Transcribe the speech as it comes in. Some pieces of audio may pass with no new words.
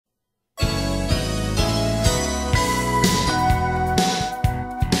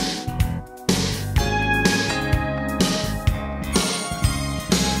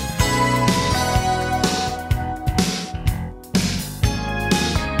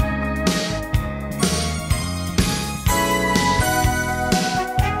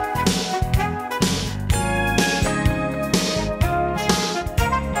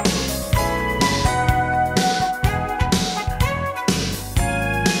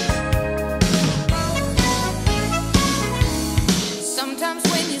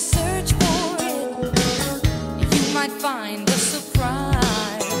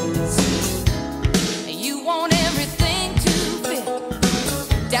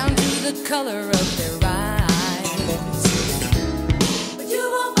down to the color of their eyes. But you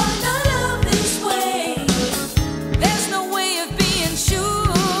won't find a love this way. There's no way of being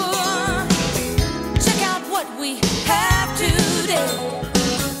sure. Check out what we have today.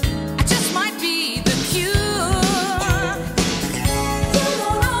 I just might be the cure. You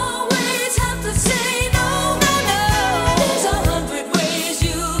don't always have to say no, no, no. There's 100 ways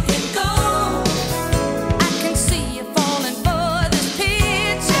you can go. I can see you falling for this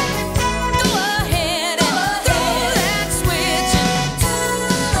pitch. Go ahead and throw that switch and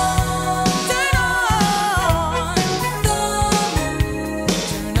turn on the moon.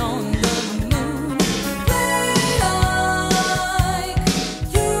 Turn on the moon. Play like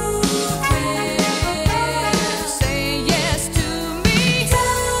you care. Say yes to me.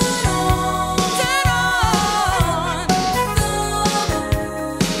 Turn on the moon.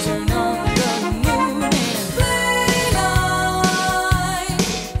 Turn on the moon and play like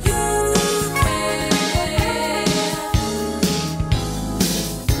you care.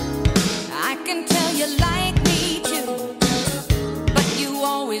 I can tell you like me too, but you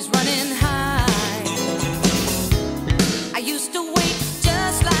always running high. I used to wait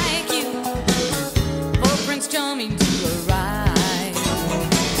just like you for Prince Charming to arrive.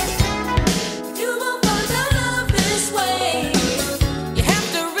 You won't find a love this way. You have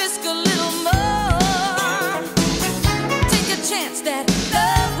to risk a little more. Take a chance that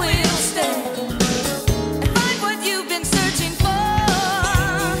love